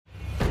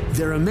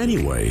There are many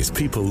ways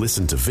people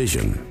listen to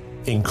Vision,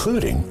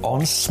 including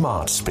on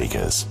smart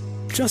speakers.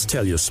 Just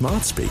tell your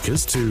smart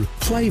speakers to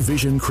play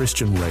Vision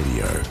Christian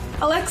Radio.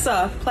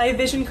 Alexa, play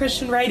Vision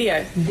Christian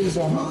Radio.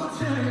 Vision.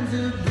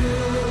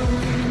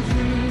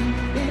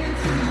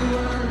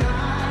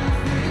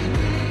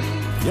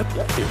 Yep,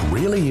 it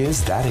really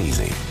is that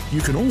easy. You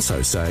can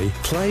also say,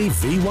 play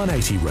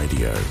V180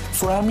 Radio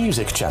for our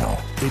music channel.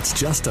 It's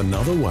just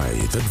another way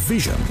that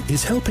Vision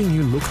is helping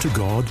you look to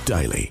God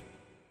daily.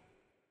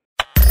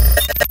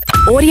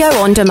 Audio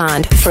on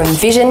demand from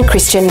Vision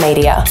Christian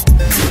Media.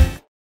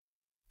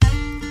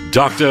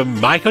 Dr.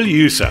 Michael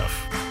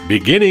Youssef,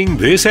 beginning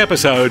this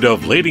episode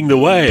of Leading the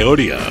Way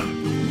Audio.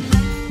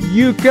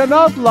 You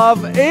cannot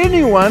love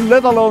anyone,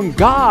 let alone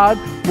God,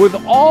 with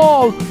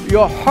all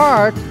your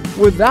heart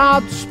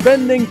without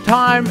spending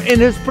time in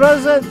His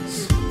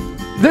presence.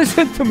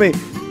 Listen to me.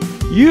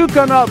 You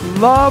cannot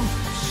love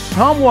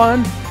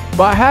someone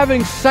by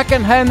having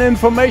second-hand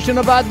information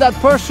about that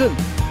person.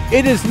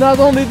 It is not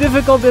only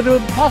difficult, it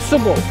is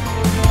impossible.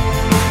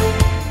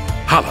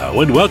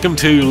 Hello and welcome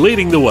to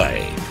Leading the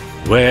Way,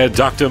 where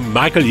Dr.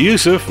 Michael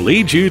Youssef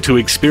leads you to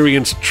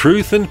experience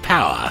truth and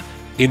power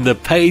in the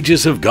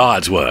pages of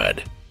God's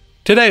Word.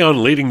 Today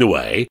on Leading the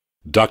Way,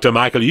 Dr.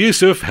 Michael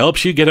Youssef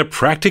helps you get a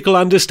practical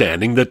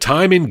understanding that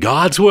time in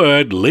God's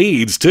Word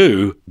leads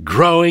to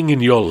growing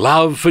in your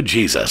love for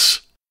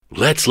Jesus.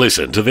 Let's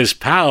listen to this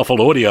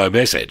powerful audio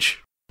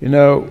message. You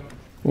know,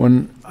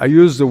 when I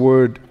use the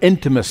word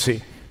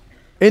intimacy,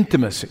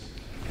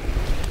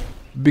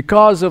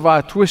 because of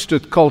our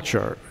twisted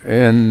culture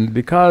and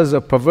because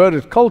of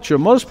perverted culture,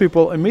 most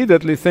people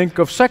immediately think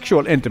of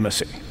sexual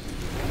intimacy.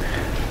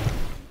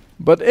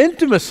 But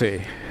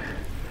intimacy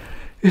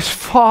is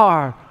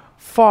far,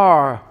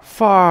 far,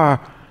 far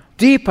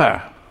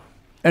deeper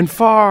and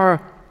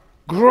far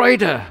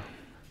greater.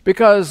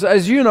 Because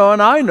as you know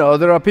and I know,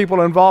 there are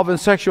people involved in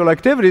sexual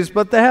activities,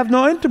 but they have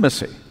no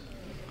intimacy.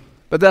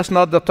 But that's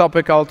not the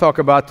topic I'll talk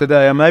about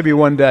today, or maybe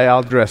one day I'll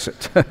address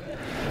it.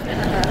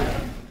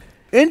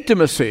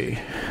 Intimacy,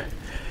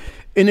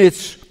 in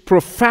its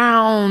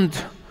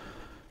profound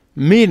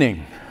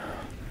meaning,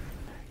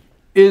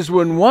 is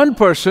when one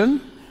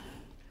person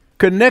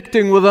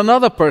connecting with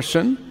another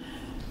person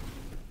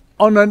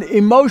on an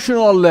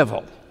emotional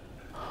level,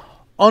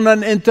 on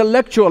an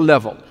intellectual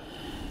level,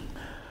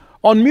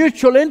 on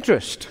mutual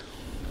interest.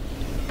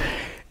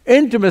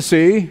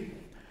 Intimacy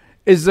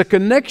is the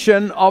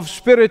connection of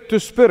spirit to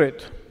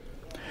spirit.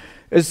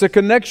 It's the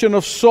connection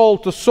of soul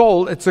to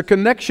soul. It's a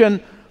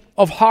connection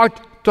of heart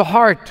to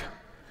heart.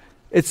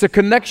 It's a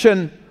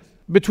connection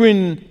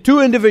between two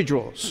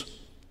individuals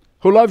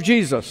who love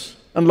Jesus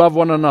and love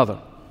one another.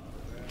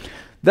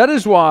 That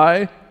is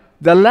why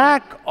the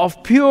lack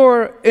of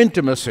pure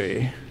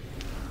intimacy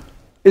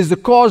is the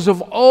cause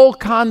of all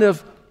kind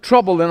of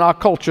trouble in our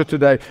culture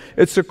today.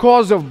 It's the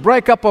cause of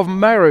breakup of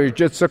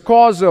marriage. It's the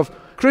cause of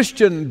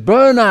Christian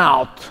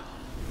burnout.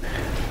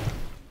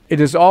 It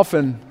is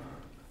often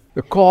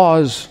the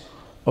cause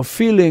of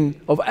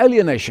feeling of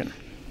alienation.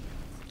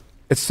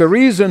 It's the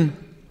reason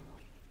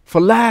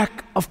for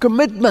lack of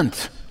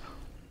commitment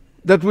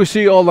that we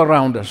see all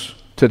around us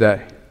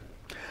today.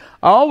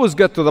 I always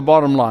get to the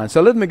bottom line,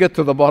 so let me get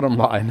to the bottom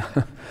line.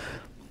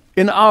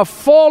 In our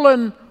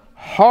fallen,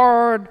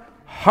 hard,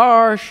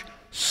 harsh,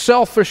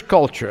 selfish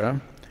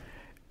culture,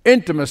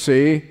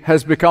 intimacy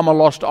has become a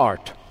lost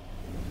art.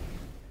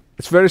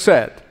 It's very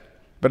sad,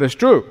 but it's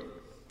true.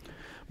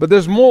 But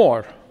there's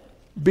more.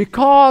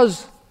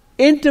 Because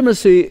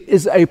intimacy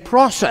is a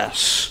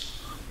process.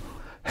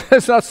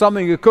 It's not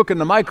something you cook in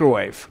the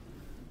microwave.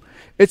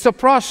 It's a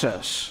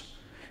process.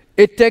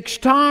 It takes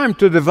time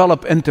to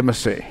develop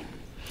intimacy.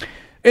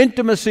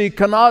 Intimacy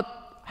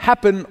cannot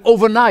happen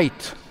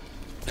overnight.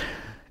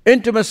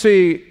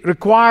 Intimacy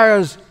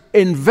requires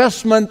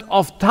investment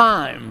of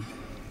time.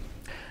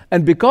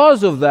 And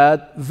because of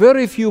that,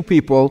 very few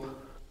people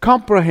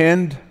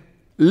comprehend,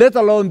 let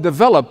alone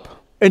develop,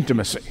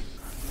 intimacy.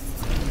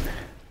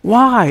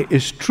 Why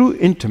is true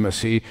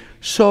intimacy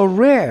so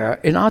rare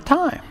in our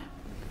time?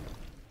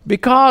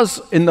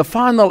 Because in the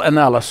final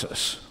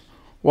analysis,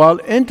 while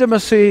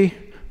intimacy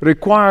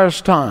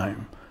requires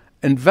time,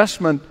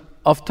 investment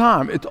of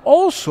time, it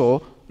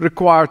also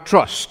requires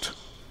trust.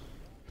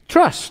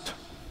 Trust.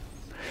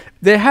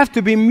 There have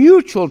to be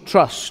mutual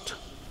trust.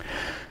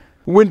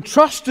 When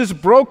trust is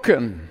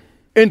broken,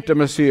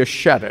 intimacy is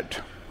shattered.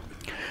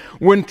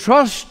 When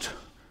trust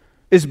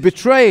is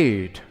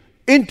betrayed,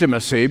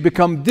 intimacy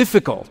becomes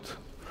difficult.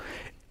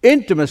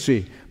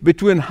 Intimacy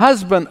between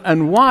husband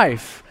and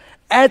wife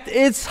at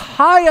its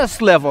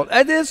highest level,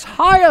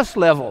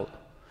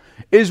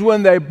 is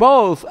when they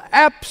both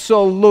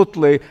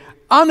absolutely,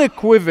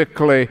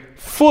 unequivocally,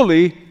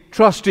 fully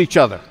trust each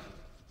other.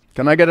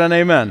 Can I get an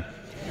amen?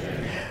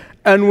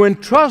 And when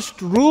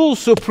trust rules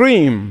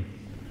supreme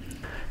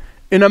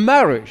in a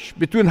marriage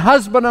between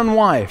husband and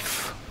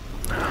wife,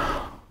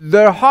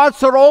 their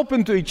hearts are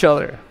open to each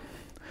other.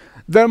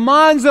 Their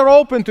minds are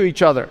open to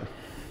each other.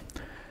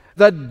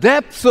 The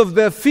depths of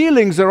their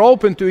feelings are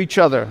open to each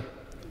other.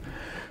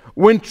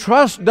 when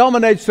trust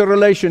dominates the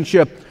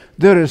relationship,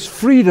 there is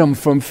freedom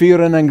from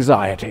fear and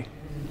anxiety.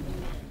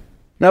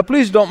 Now,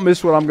 please don't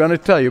miss what I'm going to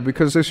tell you,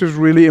 because this is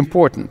really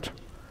important.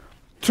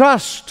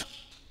 Trust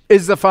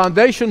is the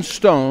foundation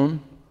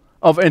stone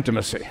of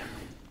intimacy.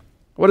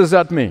 What does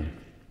that mean?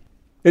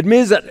 It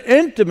means that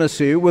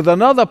intimacy with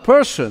another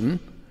person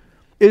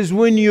is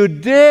when you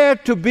dare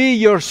to be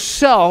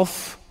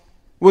yourself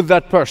with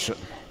that person.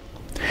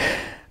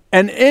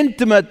 An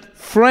intimate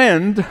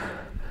friend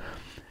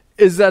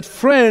is that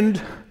friend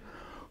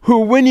who,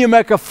 when you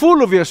make a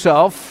fool of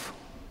yourself,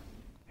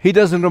 he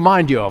doesn't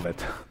remind you of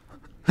it.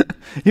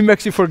 He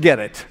makes you forget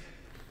it.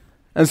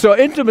 And so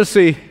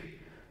intimacy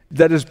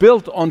that is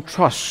built on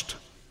trust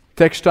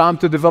takes time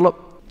to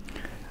develop,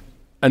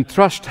 and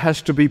trust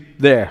has to be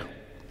there.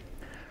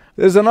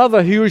 There's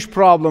another huge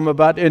problem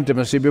about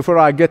intimacy before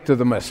I get to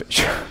the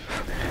message.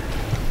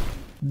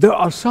 There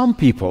are some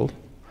people,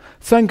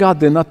 thank God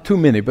they're not too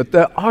many, but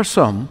there are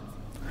some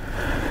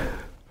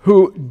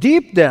who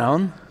deep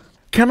down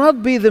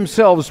cannot be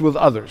themselves with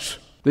others.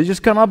 They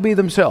just cannot be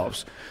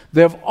themselves.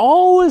 They've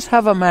always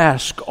have a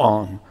mask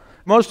on.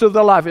 Most of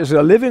their life is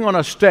they're living on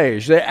a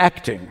stage, they're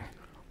acting.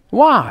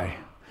 Why?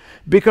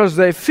 Because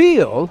they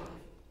feel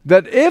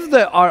that if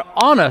they are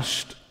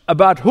honest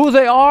about who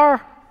they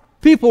are,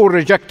 people will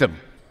reject them.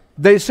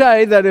 They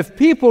say that if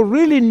people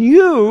really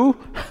knew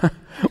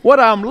what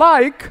I'm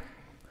like,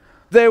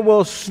 they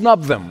will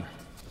snub them.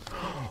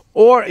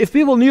 Or if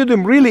people knew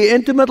them really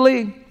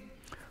intimately,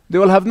 they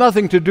will have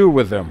nothing to do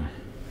with them.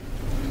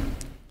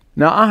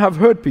 Now, I have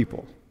heard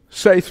people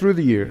say through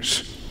the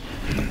years,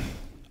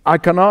 I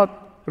cannot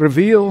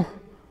reveal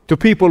to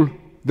people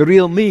the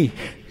real me.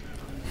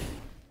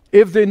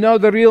 If they know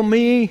the real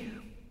me,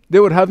 they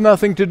would have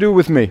nothing to do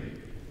with me.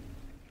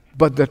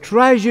 But the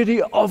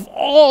tragedy of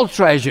all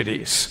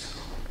tragedies,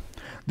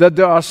 that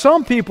there are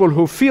some people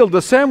who feel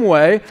the same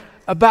way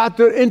about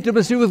their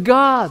intimacy with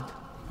God,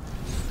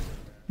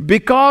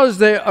 because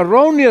they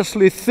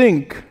erroneously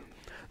think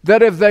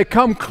that if they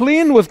come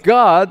clean with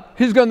God,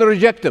 He's going to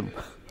reject them.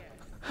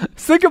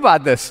 Think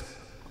about this.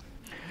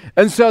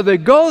 And so they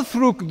go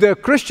through their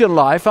Christian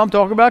life, I'm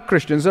talking about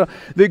Christians,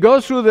 they go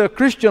through their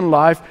Christian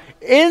life,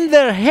 in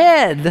their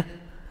head,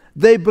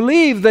 they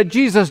believe that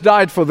Jesus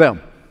died for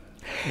them.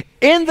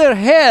 In their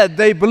head,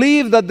 they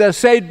believe that they're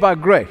saved by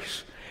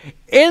grace.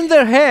 In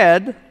their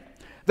head,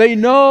 they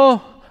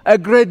know a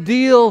great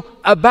deal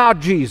about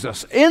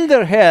Jesus. In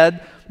their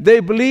head,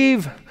 they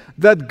believe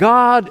that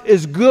God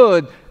is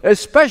good,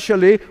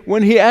 especially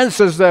when He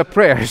answers their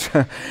prayers.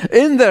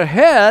 In their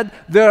head,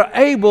 they're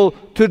able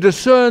to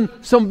discern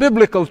some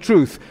biblical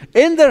truth.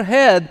 In their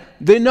head,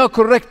 they know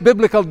correct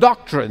biblical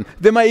doctrine.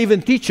 They may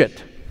even teach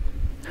it.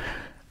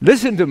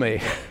 Listen to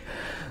me.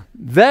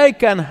 They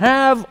can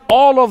have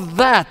all of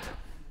that,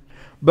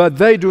 but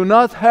they do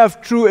not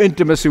have true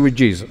intimacy with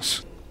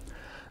Jesus.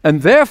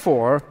 And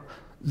therefore,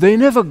 they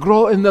never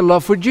grow in the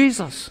love for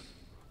Jesus.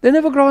 They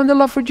never grow in the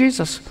love for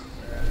Jesus.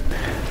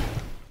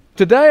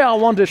 Today, I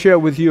want to share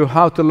with you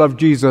how to love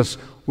Jesus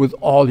with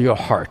all your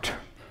heart.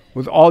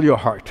 With all your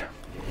heart.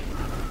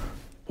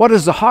 What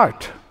is the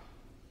heart?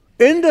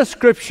 In the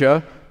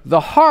Scripture, the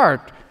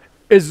heart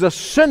is the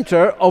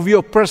center of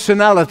your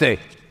personality.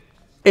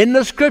 In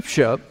the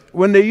Scripture,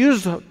 when they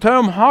use the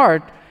term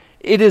heart,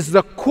 it is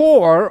the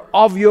core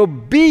of your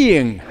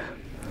being.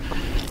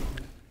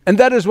 And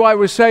that is why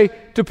we say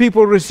to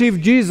people, receive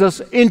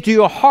Jesus into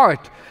your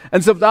heart.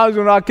 And sometimes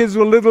when our kids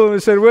were little, we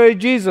said, where is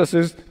Jesus?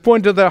 Is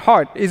point to their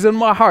heart. He's in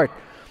my heart.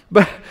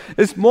 But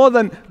it's more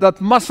than that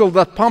muscle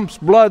that pumps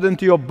blood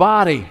into your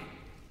body.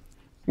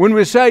 When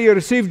we say you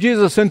receive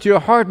Jesus into your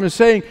heart, we're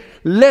saying,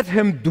 let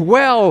Him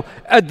dwell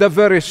at the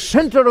very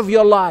center of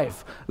your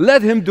life.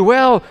 Let Him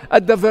dwell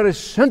at the very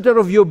center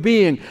of your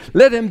being.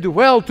 Let Him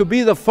dwell to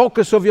be the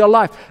focus of your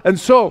life. And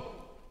so,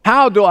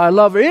 how do I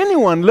love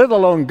anyone, let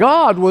alone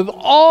God, with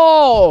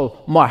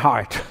all my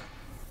heart?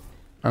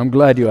 I'm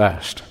glad you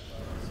asked.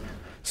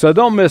 So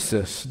don't miss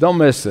this. Don't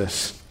miss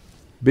this.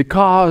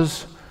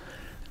 Because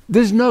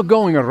there's no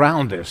going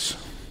around this.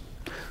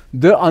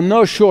 There are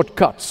no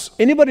shortcuts.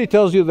 Anybody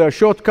tells you there are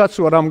shortcuts,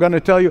 what I'm going to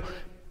tell you,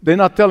 they're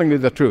not telling you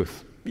the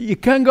truth. You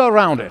can't go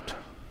around it.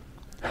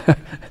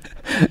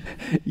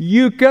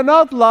 You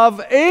cannot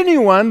love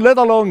anyone, let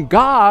alone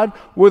God,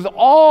 with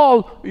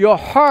all your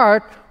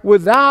heart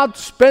without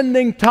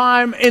spending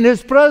time in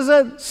His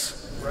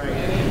presence.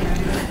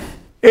 Right.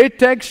 It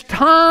takes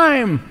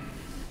time.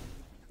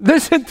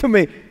 Listen to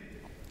me.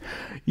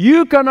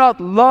 You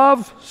cannot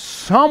love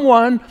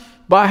someone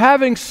by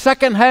having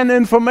second-hand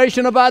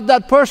information about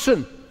that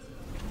person.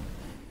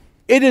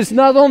 It is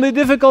not only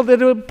difficult,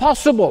 it is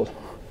impossible.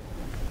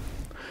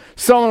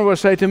 Someone will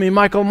say to me,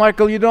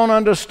 Michael, you don't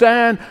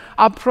understand.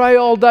 I pray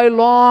all day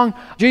long.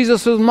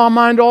 Jesus is in my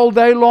mind all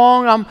day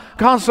long. I'm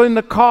constantly in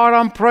the car,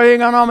 I'm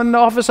praying, and I'm in the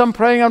office, I'm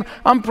praying.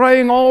 I'm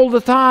praying all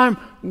the time.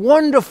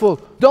 Wonderful.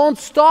 Don't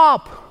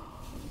stop.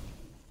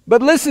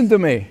 But listen to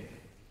me.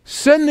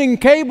 Sending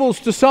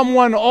cables to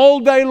someone all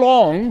day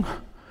long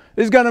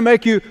is going to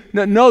make you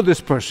know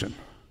this person,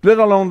 let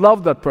alone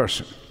love that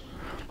person.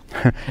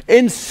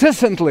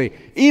 Incessantly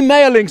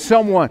emailing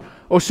someone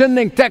or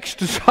sending text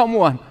to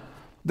someone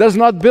does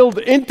not build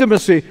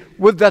intimacy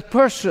with that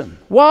person.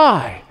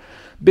 Why?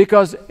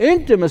 Because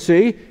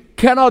intimacy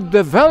cannot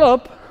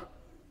develop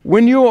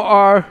when you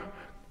are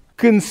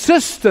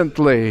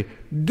consistently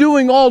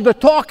doing all the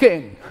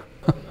talking.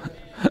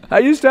 I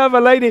used to have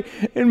a lady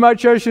in my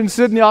church in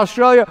Sydney,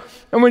 Australia,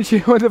 and when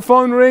the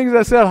phone rings,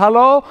 I said,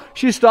 hello,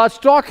 she starts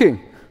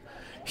talking.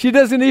 She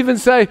doesn't even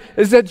say,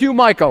 is that you,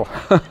 Michael?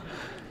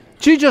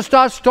 She just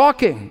starts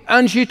talking,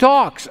 and she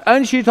talks,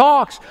 and she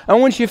talks,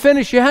 and when she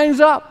finishes, she hangs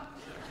up.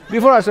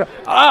 Before I said,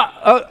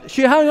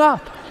 she hung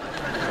up.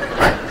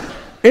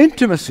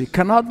 Intimacy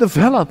cannot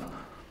develop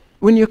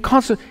when you're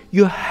constant.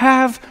 You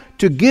have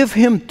to give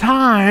him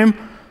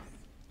time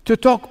to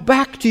talk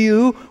back to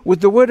you with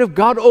the Word of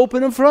God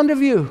open in front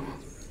of you.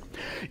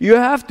 You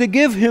have to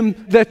give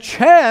him the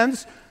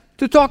chance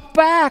to talk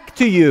back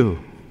to you.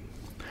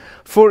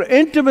 For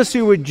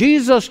intimacy with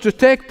Jesus to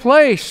take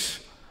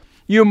place,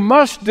 you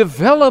must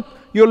develop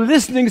your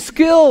listening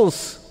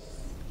skills.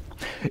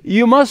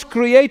 You must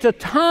create a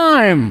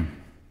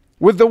time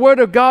with the Word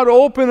of God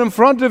open in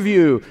front of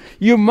you.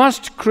 You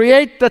must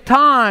create the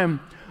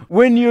time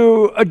when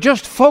you are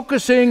just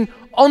focusing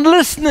on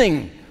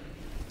listening.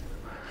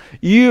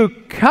 You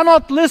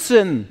cannot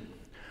listen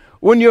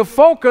when your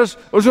focus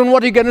is on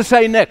what you're going to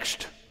say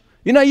next.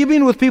 You know, you've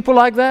been with people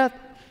like that?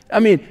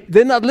 I mean,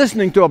 they're not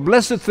listening to a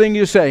blessed thing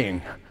you're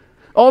saying.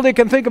 All they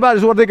can think about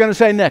is what they're going to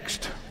say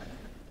next.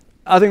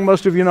 I think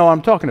most of you know what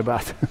I'm talking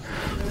about.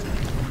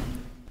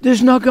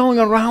 There's no going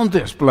around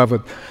this,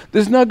 beloved.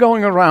 There's no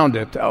going around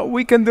it.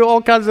 We can do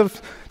all kinds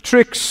of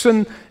tricks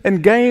and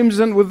games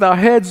and with our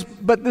heads,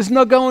 but there's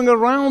no going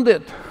around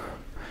it.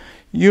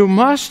 You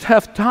must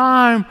have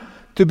time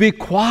to be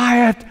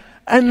quiet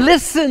and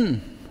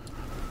listen.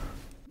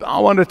 I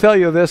want to tell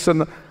you this,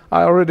 and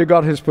I already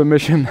got his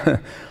permission.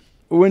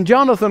 When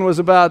Jonathan was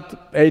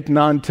about 8,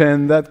 9,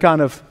 10, that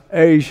kind of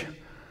age,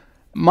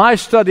 my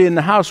study in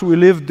the house we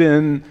lived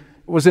in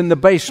was in the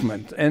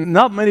basement, and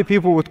not many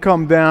people would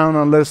come down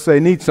unless they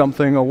need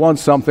something or want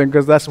something,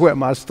 because that's where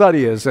my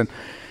study is. And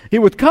he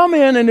would come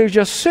in and he would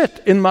just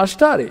sit in my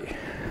study.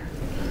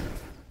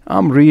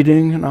 I'm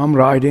reading and I'm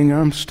writing,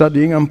 I'm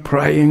studying, I'm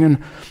praying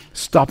and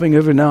stopping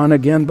every now and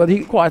again, but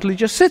he quietly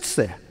just sits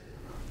there.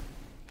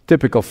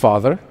 Typical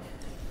father.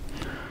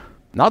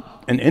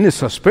 Not an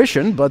innocent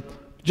suspicion, but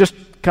just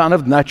kind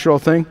of natural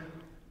thing.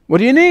 What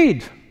do you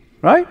need?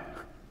 Right?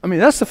 I mean,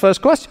 that's the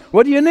first question.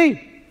 What do you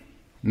need?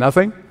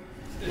 Nothing.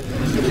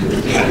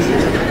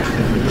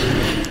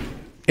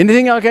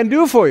 Anything I can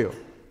do for you?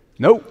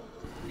 Nope.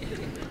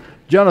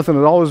 Jonathan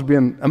had always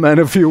been a man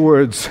of few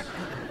words.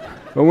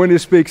 But when he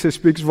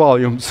speaks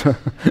volumes.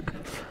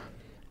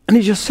 And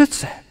he just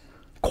sits there,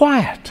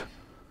 quiet,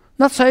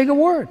 not saying a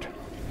word.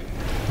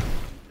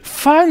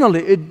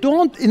 Finally, it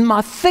dawned in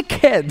my thick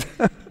head.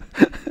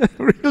 It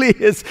really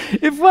is.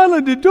 It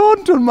finally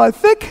dawned on my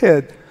thick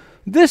head.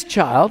 This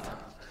child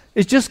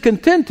is just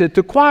contented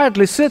to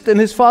quietly sit in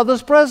his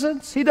father's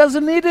presence. He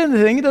doesn't need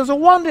anything. He doesn't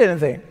want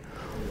anything.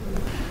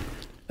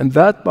 And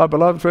that, my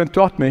beloved friend,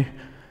 taught me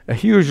a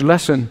huge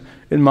lesson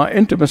in my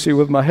intimacy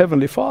with my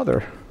Heavenly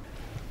Father.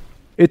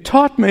 It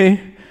taught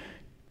me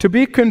to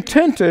be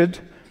contented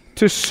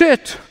to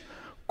sit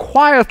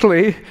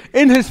quietly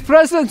in His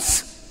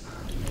presence.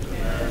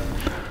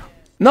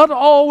 Not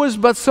always,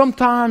 but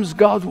sometimes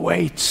God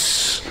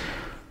waits.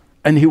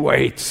 And He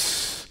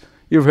waits.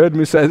 You've heard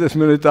me say this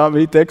many times.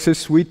 He takes His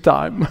sweet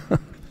time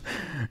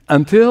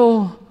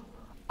until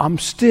I'm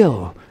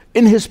still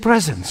in His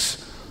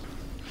presence.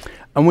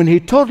 And when He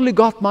totally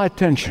got my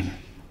attention,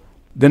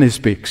 then He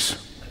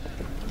speaks.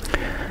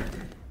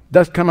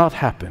 That cannot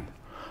happen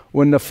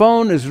when the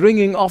phone is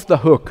ringing off the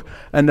hook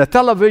and the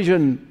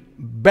television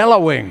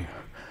bellowing,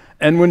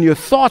 and when your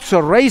thoughts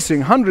are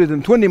racing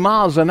 120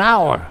 miles an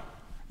hour.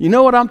 You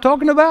know what I'm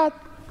talking about?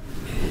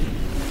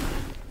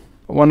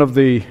 One of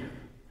the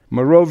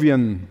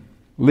Moravian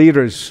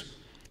leaders,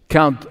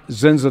 Count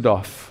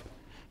Zinzendorf.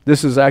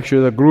 This is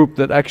actually the group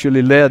that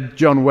actually led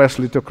John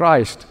Wesley to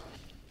Christ.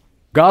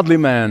 Godly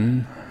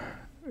man,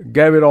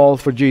 gave it all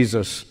for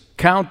Jesus.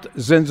 Count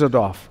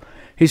Zinzendorf.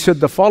 He said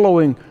the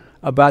following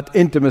about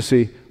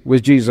intimacy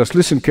with Jesus.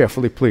 Listen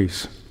carefully,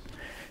 please.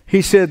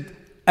 He said,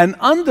 an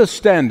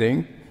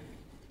understanding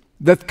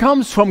that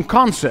comes from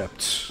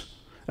concepts,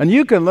 and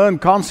you can learn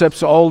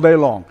concepts all day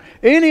long.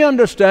 Any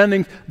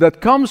understanding that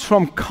comes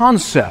from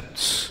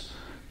concepts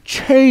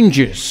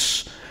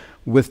changes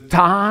with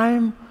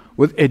time,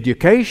 with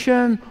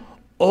education,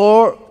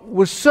 or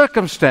with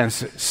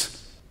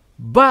circumstances.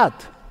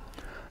 But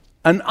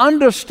an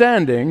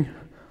understanding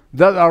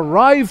that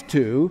arrived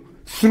to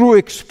through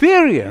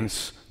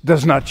experience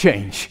does not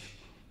change.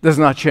 Does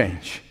not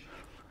change.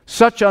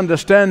 Such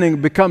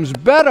understanding becomes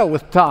better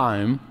with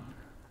time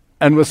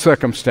and with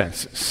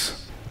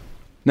circumstances.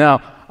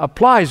 Now,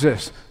 apply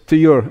this to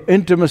your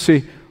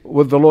intimacy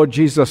with the Lord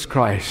Jesus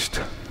Christ.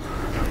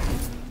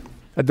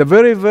 At the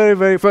very, very,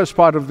 very first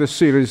part of this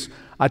series,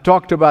 I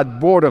talked about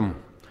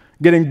boredom.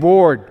 getting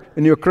bored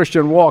in your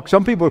Christian walk.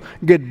 Some people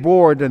get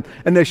bored and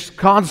they're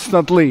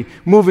constantly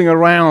moving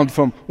around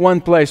from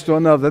one place to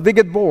another. They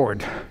get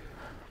bored.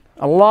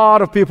 A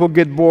lot of people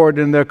get bored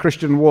in their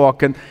Christian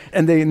walk, and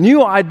they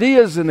new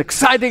ideas and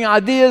exciting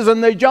ideas,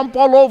 and they jump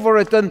all over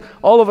it, and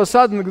all of a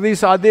sudden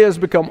these ideas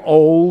become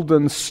old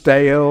and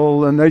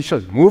stale, and they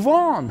just move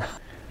on.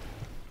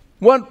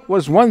 What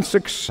was once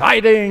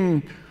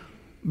exciting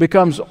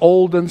becomes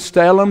old and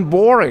stale and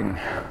boring.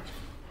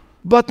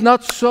 But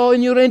not so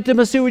in your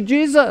intimacy with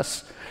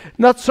Jesus.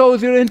 Not so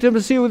with your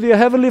intimacy with your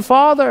Heavenly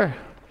Father.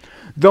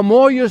 The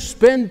more you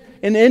spend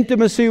in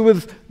intimacy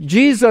with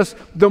Jesus,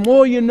 the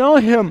more you know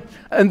Him.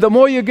 And the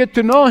more you get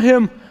to know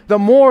Him, the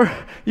more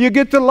you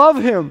get to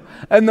love Him.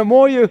 And the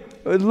more you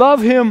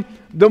love Him,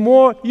 the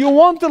more you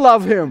want to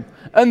love Him.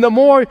 And the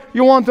more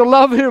you want to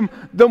love Him,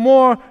 the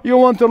more you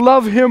want to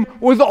love Him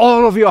with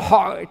all of your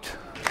heart.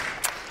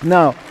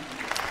 Now,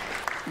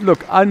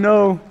 look, I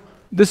know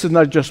this is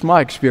not just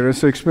my experience,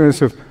 it's the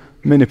experience of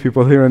many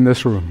people here in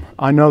this room.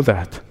 I know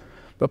that.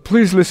 But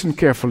please listen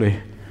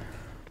carefully.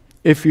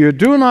 If you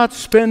do not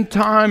spend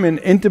time in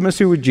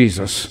intimacy with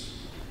Jesus,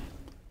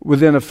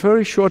 within a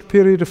very short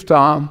period of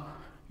time,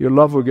 your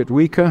love will get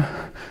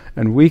weaker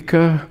and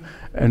weaker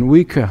and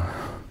weaker.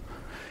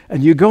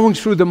 And you're going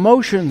through the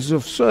motions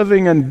of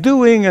serving and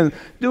doing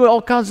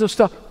all kinds of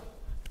stuff.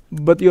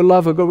 But your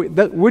love will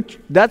go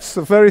that's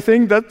the very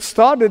thing that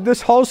started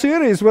this whole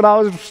series when I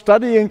was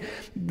studying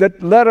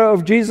that letter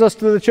of Jesus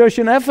to the church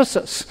in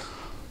Ephesus.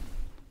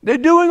 They're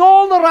doing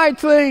all the right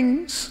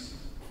things.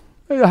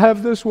 I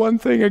have this one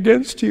thing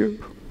against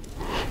you.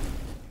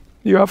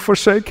 You have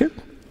forsaken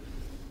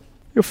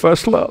your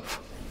first love.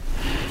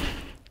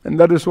 And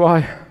that is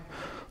why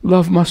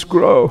love must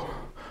grow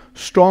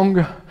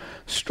stronger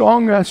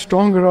and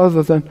stronger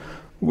rather than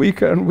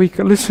weaker and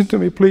weaker. Listen to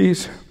me,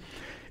 please.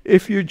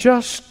 If you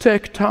just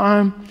take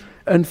time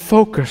and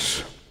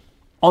focus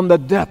on the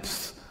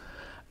depth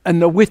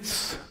and the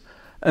width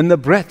and the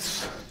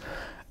breadth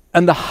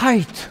and the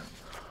height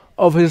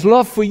of His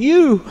love for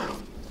you,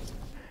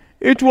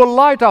 it will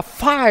light a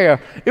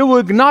fire. It will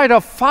ignite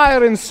a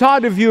fire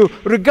inside of you,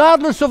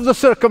 regardless of the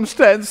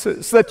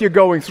circumstances that you're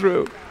going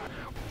through.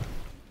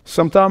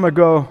 Some time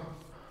ago,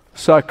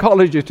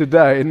 Psychology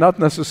Today, not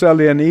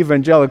necessarily an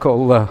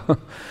evangelical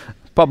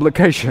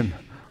publication,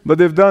 but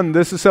they've done,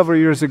 this is several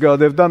years ago,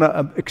 they've done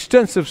an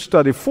extensive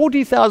study,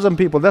 40,000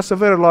 people, that's a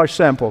very large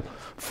sample,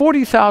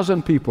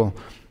 40,000 people,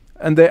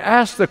 and they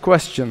asked the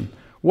question,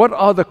 what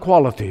are the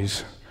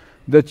qualities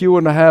that you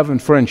want to have in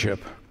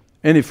friendship,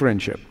 any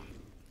friendship?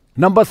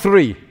 Number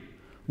 3,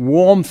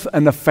 warmth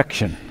and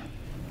affection.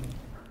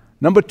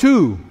 Number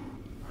 2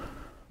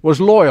 was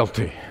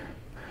loyalty.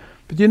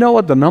 But you know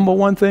what the number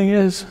 1 thing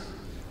is?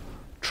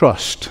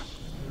 Trust.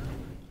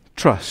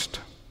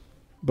 Trust.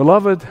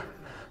 Beloved,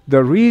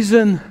 the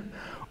reason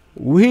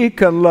we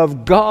can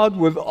love God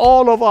with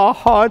all of our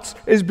hearts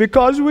is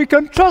because we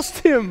can trust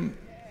Him.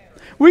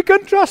 We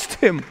can trust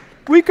Him.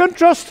 We can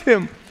trust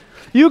Him.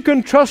 You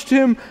can trust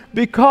Him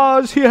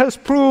because He has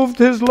proved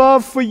His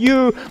love for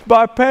you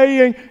by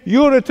paying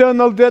your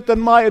eternal debt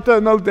and my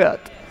eternal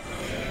debt.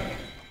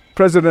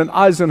 President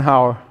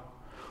Eisenhower,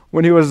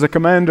 when he was the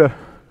commander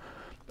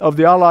of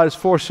the Allied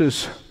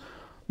forces,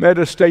 made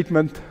a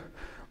statement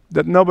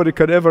that nobody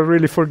could ever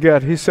really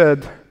forget. He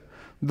said,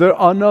 there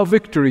are no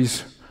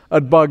victories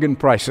at bargain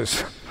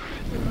prices.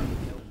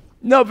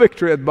 No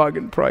victory at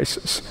bargain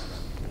prices.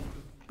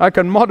 I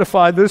can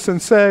modify this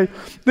and say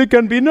there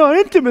can be no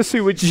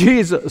intimacy with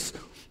Jesus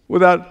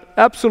without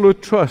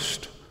absolute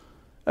trust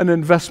and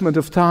investment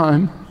of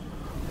time.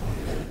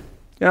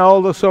 You know,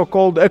 all the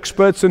so-called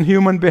experts in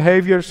human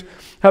behaviors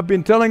have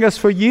been telling us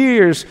for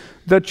years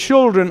that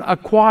children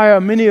acquire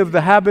many of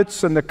the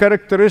habits and the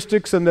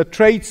characteristics and the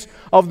traits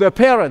of their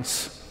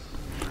parents.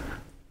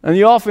 And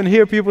you often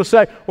hear people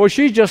say, well,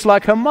 she's just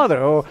like her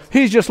mother, or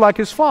he's just like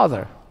his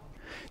father.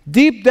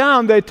 Deep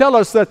down, they tell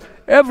us that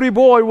every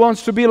boy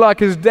wants to be like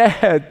his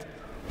dad.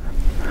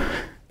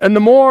 And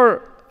the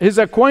more he's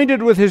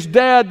acquainted with his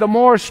dad, the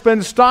more he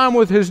spends time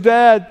with his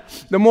dad,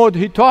 the more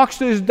he talks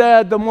to his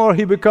dad, the more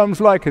he becomes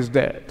like his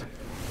dad.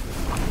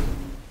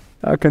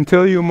 I can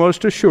tell you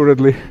most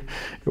assuredly,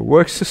 it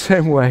works the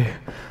same way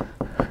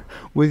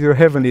with your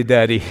heavenly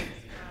daddy.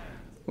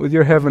 With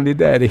your heavenly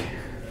daddy.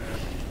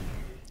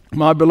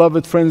 My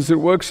beloved friends, it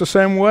works the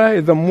same way.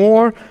 The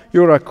more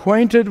you're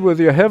acquainted with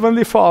your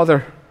Heavenly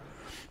Father,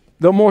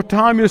 the more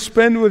time you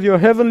spend with your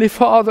Heavenly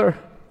Father,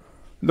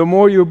 the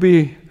more you'll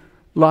be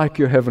like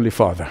your Heavenly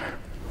Father.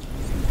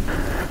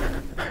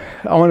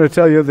 I want to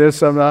tell you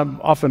this, and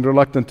I'm often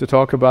reluctant to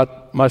talk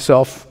about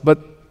myself, but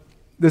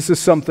this is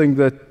something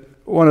that,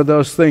 one of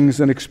those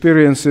things and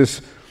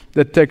experiences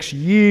that takes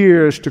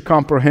years to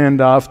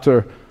comprehend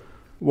after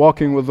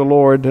walking with the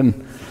Lord.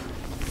 And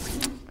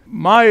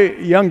my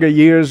younger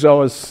years, I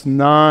was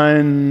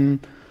 9,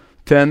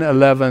 10,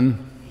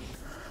 11.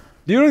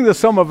 During the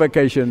summer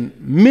vacation,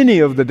 many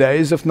of the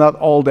days, if not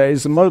all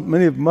days,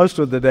 most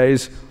of the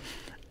days,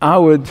 I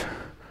would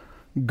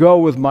go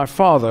with my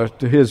father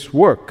to his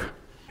work.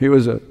 He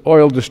was an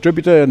oil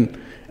distributor,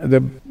 The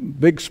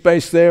big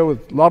space there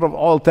with a lot of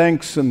oil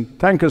tanks and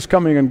tankers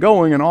coming and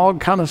going and all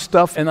kind of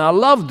stuff, and I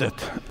loved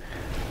it.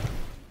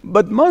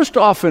 But most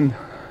often,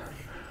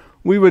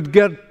 we would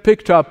get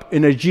picked up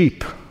in a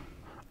Jeep.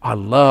 I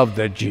loved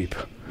that Jeep.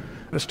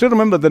 I still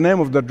remember the name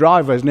of the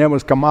driver. His name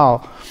was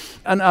Kamal.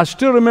 And I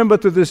still remember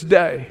to this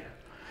day,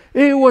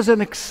 it was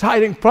an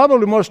exciting, probably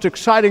the most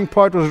exciting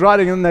part was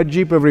riding in that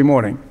Jeep every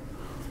morning.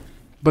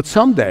 But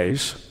some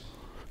days,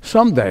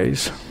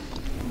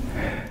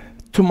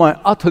 to my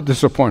utter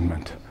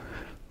disappointment,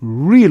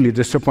 really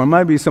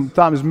disappointment, maybe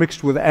sometimes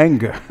mixed with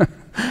anger,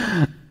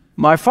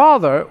 my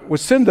father would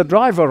send the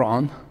driver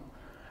on,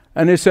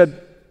 and he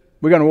said,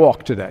 "We're going to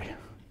walk today."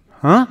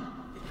 Huh?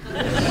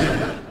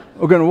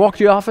 We're going to walk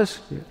to your office?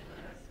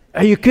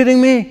 Are you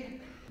kidding me?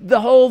 The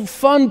whole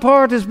fun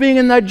part is being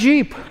in that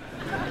Jeep.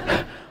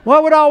 Why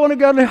would I want to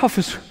go to the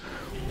office?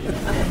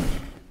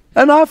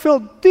 And I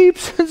felt deep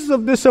sense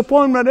of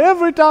disappointment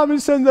every time he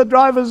sent the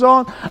drivers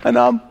on, and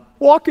I'm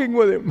walking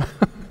with him.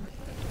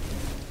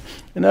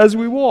 And as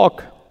we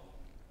walk,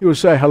 he would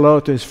say hello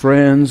to his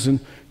friends and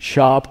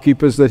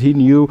shopkeepers that he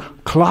knew,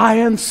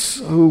 clients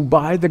who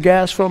buy the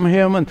gas from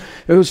him, and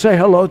he would say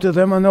hello to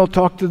them, and they'll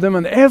talk to them.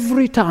 And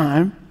every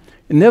time,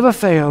 it never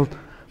failed,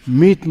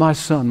 meet my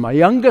son, my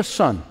youngest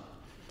son.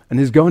 And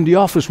he's going to the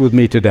office with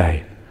me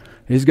today.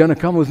 He's going to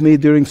come with me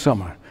during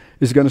summer.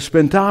 He's going to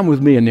spend time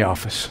with me in the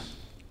office.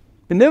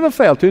 It never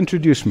failed to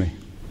introduce me.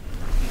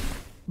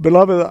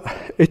 Beloved,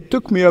 it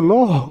took me a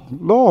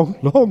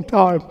long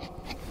time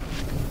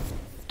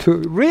to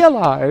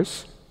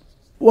realize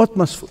what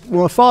my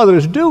father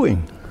is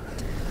doing.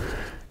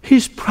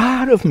 He's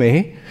proud of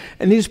me,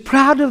 and he's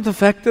proud of the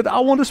fact that I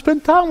want to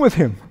spend time with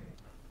him,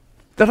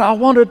 that I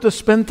wanted to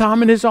spend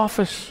time in his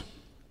office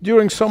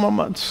during summer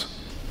months.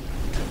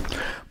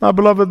 My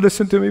beloved,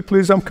 listen to me,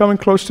 please. I'm coming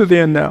close to the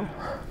end now.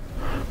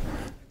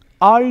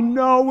 I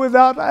know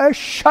without a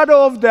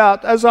shadow of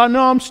doubt, as I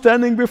know I'm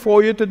standing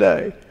before you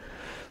today,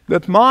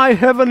 that my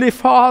Heavenly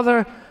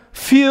Father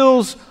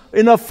feels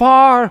in a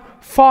far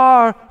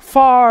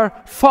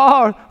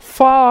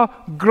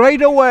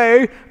greater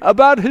way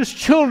about His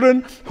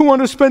children who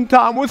want to spend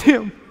time with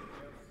Him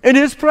in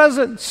His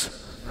presence.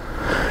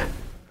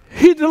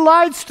 He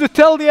delights to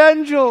tell the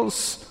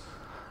angels,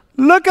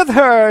 "Look at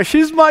her,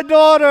 she's my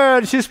daughter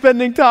and she's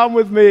spending time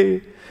with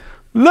me.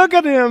 Look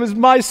at him,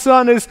 my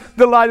son is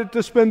delighted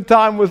to spend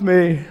time with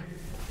me.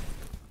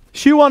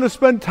 She wants to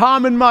spend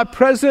time in my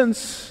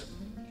presence,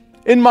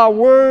 in my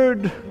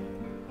word.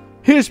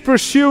 He is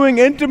pursuing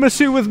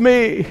intimacy with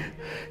me.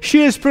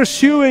 She is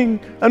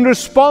pursuing and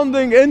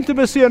responding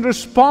intimacy and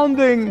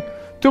responding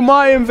to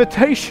my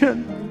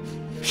invitation.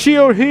 She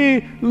or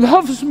he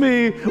loves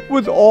me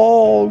with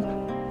all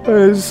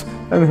his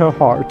and her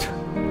heart."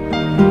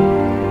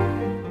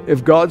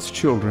 If God's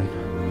children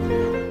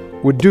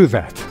would do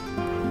that,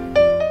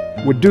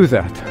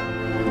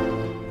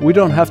 we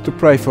don't have to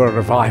pray for a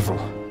revival.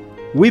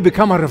 We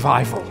become a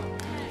revival.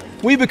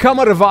 We become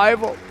a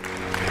revival.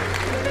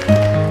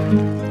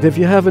 If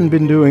you haven't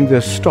been doing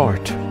this,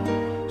 start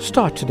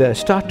today,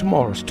 start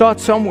tomorrow, start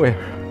somewhere,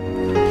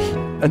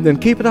 and then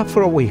keep it up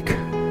for a week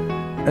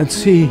and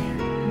see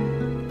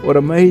what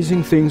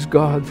amazing things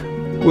God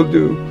will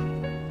do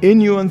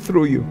in you and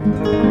through you.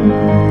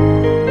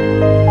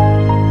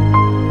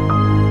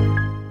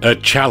 A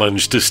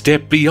challenge to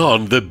step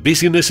beyond the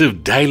busyness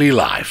of daily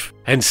life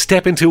and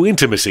step into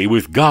intimacy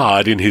with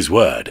God in His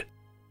Word.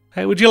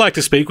 Hey, would you like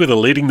to speak with a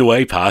Leading the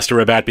Way pastor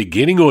about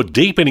beginning or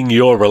deepening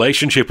your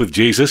relationship with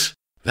Jesus?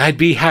 They'd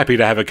be happy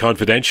to have a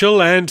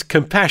confidential and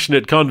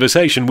compassionate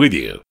conversation with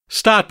you.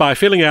 Start by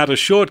filling out a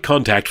short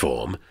contact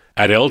form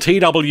at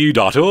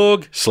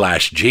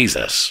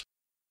ltw.org/Jesus.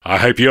 I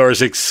hope you're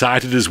as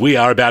excited as we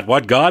are about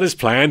what God has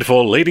planned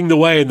for Leading the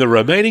Way in the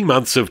remaining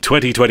months of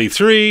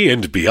 2023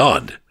 and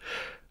beyond.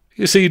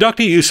 You see,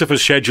 Dr. Youssef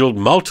has scheduled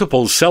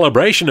multiple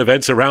celebration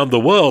events around the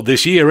world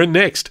this year and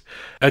next.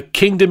 A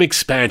kingdom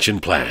expansion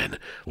plan,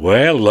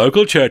 where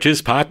local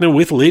churches partner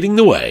with Leading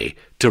the Way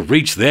to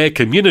reach their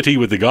community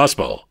with the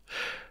gospel.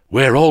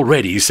 We're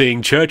already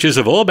seeing churches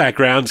of all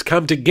backgrounds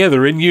come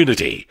together in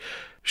unity,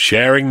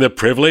 sharing the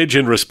privilege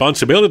and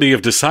responsibility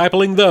of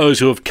discipling those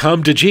who have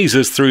come to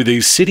Jesus through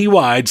these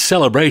citywide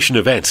celebration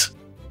events.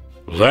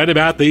 Learn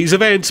about these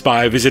events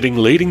by visiting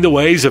Leading the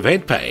Way's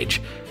event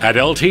page at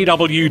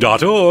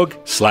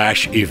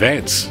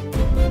ltw.org/events.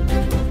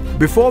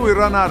 Before we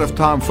run out of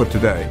time for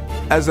today,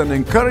 as an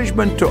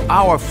encouragement to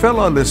our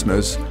fellow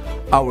listeners,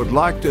 I would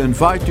like to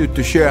invite you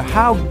to share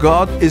how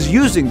God is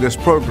using this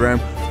program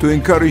to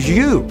encourage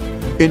you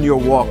in your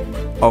walk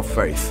of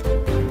faith.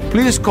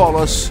 Please call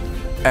us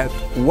at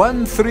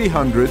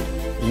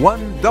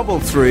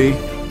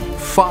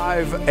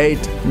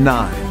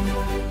 1-300-133-589.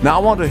 Now,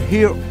 I want to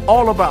hear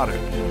all about it,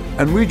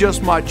 and we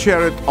just might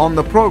share it on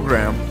the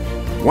program.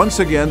 Once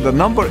again, the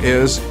number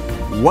is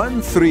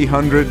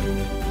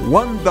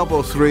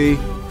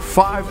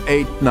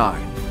 1-300-133-589.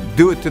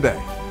 Do it today.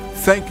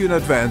 Thank you in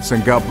advance,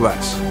 and God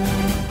bless.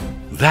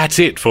 That's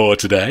it for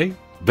today,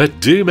 but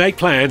do make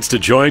plans to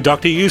join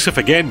Dr. Youssef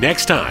again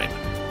next time.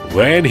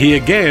 when he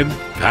again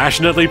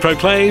passionately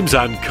proclaims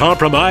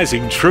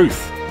uncompromising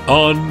truth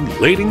on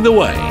Leading the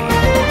Way.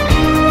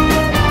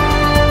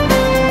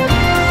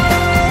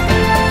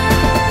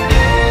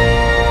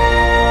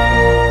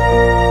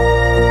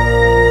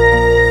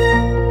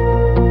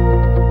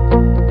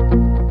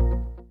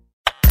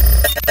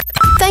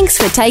 Thanks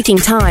for taking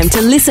time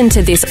to listen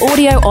to this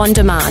audio on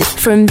demand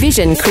from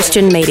Vision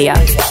Christian Media.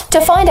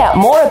 To find out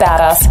more about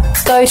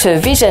us, go to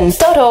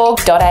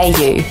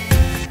vision.org.au.